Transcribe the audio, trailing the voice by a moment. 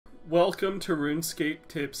Welcome to Runescape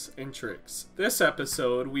Tips and Tricks. This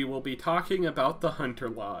episode we will be talking about the Hunter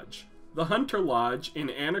Lodge. The Hunter Lodge in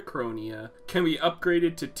Anachronia can be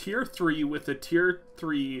upgraded to Tier 3 with a Tier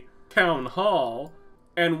 3 Town Hall,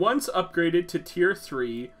 and once upgraded to Tier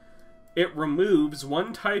 3, it removes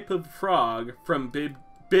one type of frog from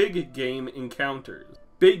big game encounters.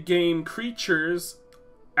 Big game creatures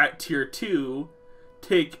at Tier 2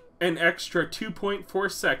 take an extra 2.4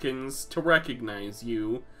 seconds to recognize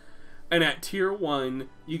you, and at Tier 1,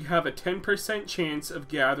 you have a 10% chance of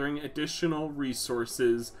gathering additional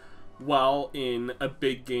resources while in a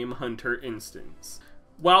Big Game Hunter instance.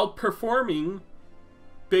 While performing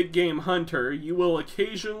Big Game Hunter, you will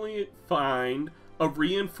occasionally find a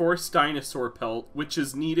reinforced dinosaur pelt, which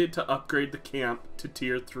is needed to upgrade the camp to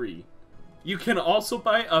Tier 3. You can also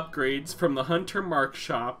buy upgrades from the Hunter Mark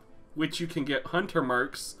shop, which you can get Hunter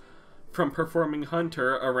Marks from performing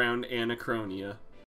Hunter around Anachronia.